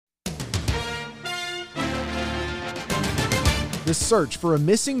The search for a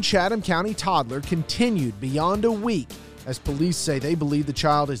missing Chatham County toddler continued beyond a week as police say they believe the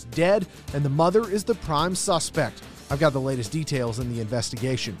child is dead and the mother is the prime suspect. I've got the latest details in the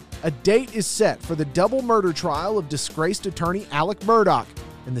investigation. A date is set for the double murder trial of disgraced attorney Alec Murdaugh,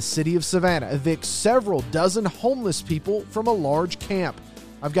 and the city of Savannah evicts several dozen homeless people from a large camp.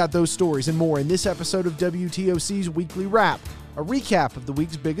 I've got those stories and more in this episode of WTOC's Weekly Wrap, a recap of the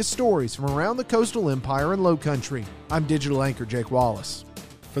week's biggest stories from around the coastal empire and Lowcountry. I'm digital anchor Jake Wallace.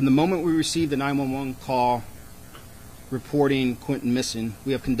 From the moment we received the 911 call reporting Quentin missing,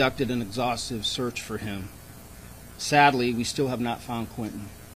 we have conducted an exhaustive search for him. Sadly, we still have not found Quentin.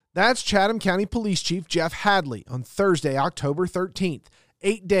 That's Chatham County Police Chief Jeff Hadley on Thursday, October 13th,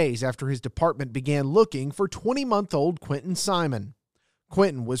 8 days after his department began looking for 20-month-old Quentin Simon.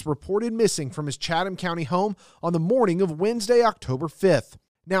 Quentin was reported missing from his Chatham County home on the morning of Wednesday, October 5th.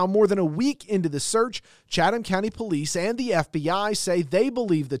 Now, more than a week into the search, Chatham County Police and the FBI say they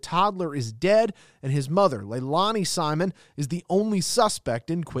believe the toddler is dead and his mother, Leilani Simon, is the only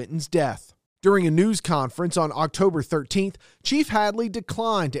suspect in Quentin's death. During a news conference on October 13th, Chief Hadley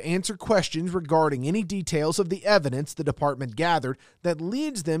declined to answer questions regarding any details of the evidence the department gathered that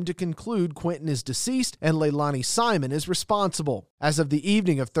leads them to conclude Quentin is deceased and Leilani Simon is responsible. As of the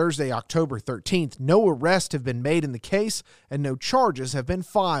evening of Thursday, October 13th, no arrests have been made in the case and no charges have been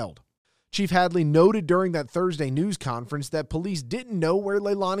filed. Chief Hadley noted during that Thursday news conference that police didn't know where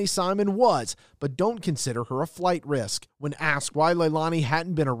Leilani Simon was, but don't consider her a flight risk. When asked why Leilani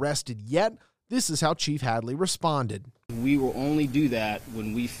hadn't been arrested yet, this is how Chief Hadley responded. We will only do that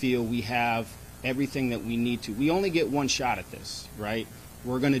when we feel we have everything that we need to. We only get one shot at this, right?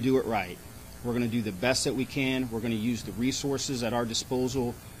 We're going to do it right. We're going to do the best that we can. We're going to use the resources at our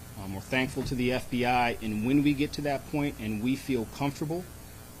disposal. We're thankful to the FBI. And when we get to that point and we feel comfortable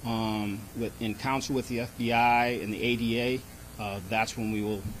in counsel with the FBI and the ADA, that's when we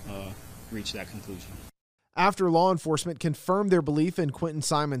will reach that conclusion. After law enforcement confirmed their belief in Quentin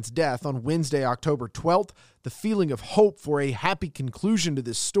Simon's death on Wednesday, October 12th, the feeling of hope for a happy conclusion to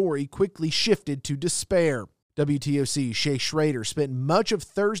this story quickly shifted to despair. WTOC's Shay Schrader spent much of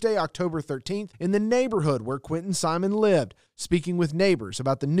Thursday, October 13th, in the neighborhood where Quentin Simon lived, speaking with neighbors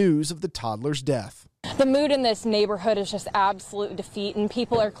about the news of the toddler's death. The mood in this neighborhood is just absolute defeat, and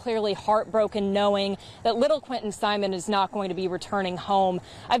people are clearly heartbroken knowing that little Quentin Simon is not going to be returning home.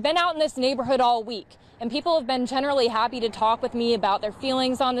 I've been out in this neighborhood all week, and people have been generally happy to talk with me about their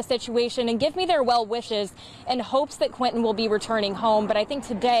feelings on the situation and give me their well wishes in hopes that Quentin will be returning home. But I think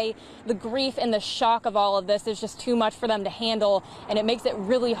today the grief and the shock of all of this is just too much for them to handle, and it makes it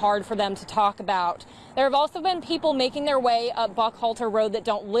really hard for them to talk about. There have also been people making their way up Buckhalter Road that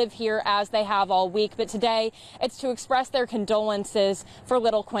don't live here, as they have all week, but today it's to express their condolences for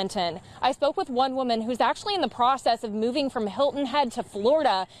little Quentin. I spoke with one woman who's actually in the process of moving from Hilton Head to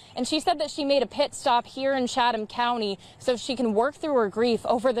Florida, and she said that she made a pit stop here in Chatham County so she can work through her grief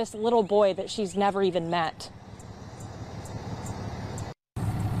over this little boy that she's never even met.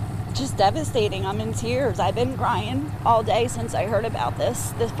 Just devastating. I'm in tears. I've been crying all day since I heard about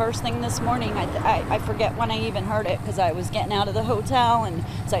this. The first thing this morning, I forget when I even heard it because I was getting out of the hotel, and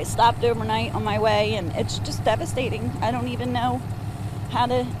so I stopped overnight on my way, and it's just devastating. I don't even know how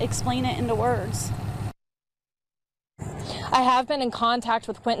to explain it into words. I have been in contact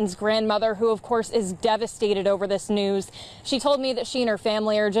with Quentin's grandmother, who of course is devastated over this news. She told me that she and her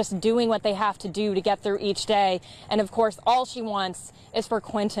family are just doing what they have to do to get through each day. And of course, all she wants is for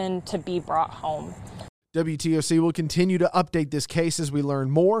Quentin to be brought home. WTOC will continue to update this case as we learn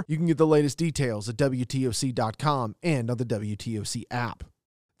more. You can get the latest details at WTOC.com and on the WTOC app.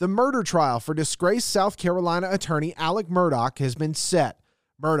 The murder trial for disgraced South Carolina attorney Alec Murdaugh has been set.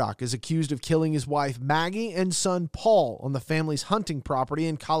 Murdaugh is accused of killing his wife Maggie and son Paul on the family's hunting property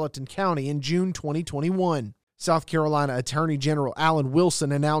in Colleton County in June 2021. South Carolina Attorney General Alan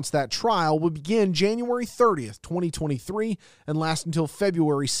Wilson announced that trial would begin January 30th, 2023 and last until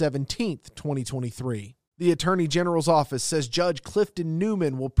February 17th, 2023. The Attorney General's office says Judge Clifton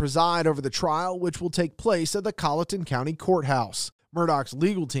Newman will preside over the trial, which will take place at the Colleton County Courthouse. Murdaugh's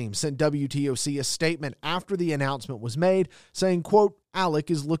legal team sent WTOC a statement after the announcement was made, saying, quote,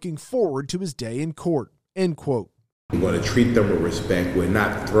 Alec is looking forward to his day in court, end quote. We're going to treat them with respect. We're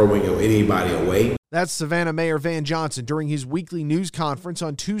not throwing anybody away. That's Savannah Mayor Van Johnson during his weekly news conference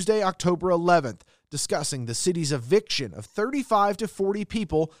on Tuesday, October 11th, discussing the city's eviction of 35 to 40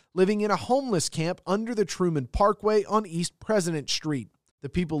 people living in a homeless camp under the Truman Parkway on East President Street. The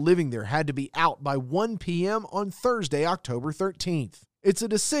people living there had to be out by 1 p.m. on Thursday, October 13th. It's a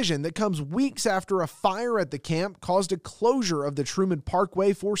decision that comes weeks after a fire at the camp caused a closure of the Truman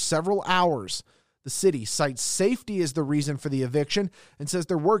Parkway for several hours. The city cites safety as the reason for the eviction and says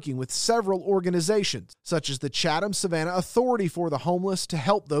they're working with several organizations, such as the Chatham-Savannah Authority for the Homeless, to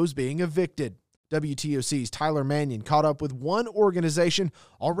help those being evicted. WTOC's Tyler Mannion caught up with one organization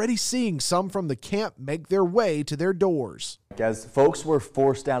already seeing some from the camp make their way to their doors. As folks were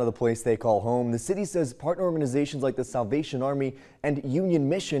forced out of the place they call home, the city says partner organizations like the Salvation Army and Union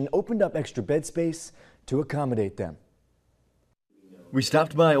Mission opened up extra bed space to accommodate them. We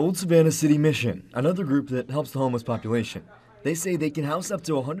stopped by Old Savannah City Mission, another group that helps the homeless population. They say they can house up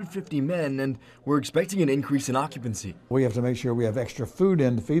to 150 men, and we're expecting an increase in occupancy. We have to make sure we have extra food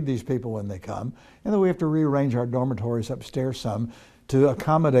in to feed these people when they come, and then we have to rearrange our dormitories upstairs some to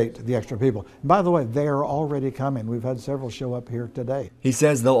accommodate the extra people. And by the way, they are already coming. We've had several show up here today. He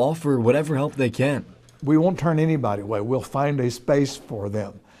says they'll offer whatever help they can. We won't turn anybody away. We'll find a space for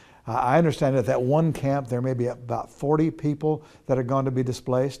them. I understand at that one camp there may be about 40 people that are going to be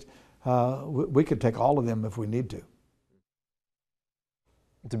displaced. We could take all of them if we need to.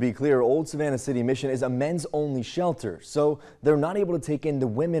 To be clear, Old Savannah City Mission is a men's-only shelter, so they're not able to take in the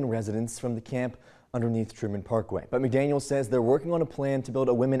women residents from the camp underneath Truman Parkway. But McDaniel says they're working on a plan to build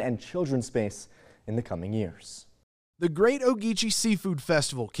a women and children's space in the coming years. The Great Ogeechee Seafood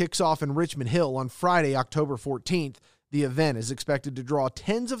Festival kicks off in Richmond Hill on Friday, October 14th. The event is expected to draw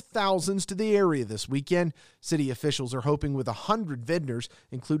tens of thousands to the area this weekend. City officials are hoping with 100 vendors,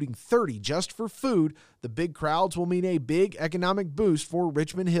 including 30 just for food, the big crowds will mean a big economic boost for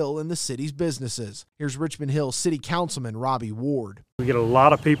Richmond Hill and the city's businesses. Here's Richmond Hill City Councilman Robbie Ward. We get a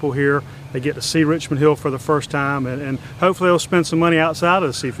lot of people here. They get to see Richmond Hill for the first time, and hopefully they'll spend some money outside of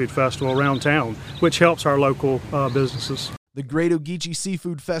the Seafood Festival around town, which helps our local businesses. The Great Ogeechee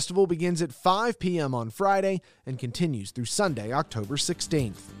Seafood Festival begins at 5 p.m. on Friday and continues through Sunday, October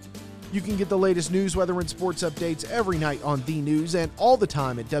 16th. You can get the latest news, weather, and sports updates every night on The News and all the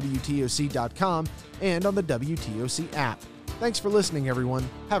time at WTOC.com and on the WTOC app. Thanks for listening, everyone.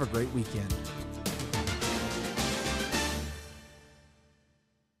 Have a great weekend.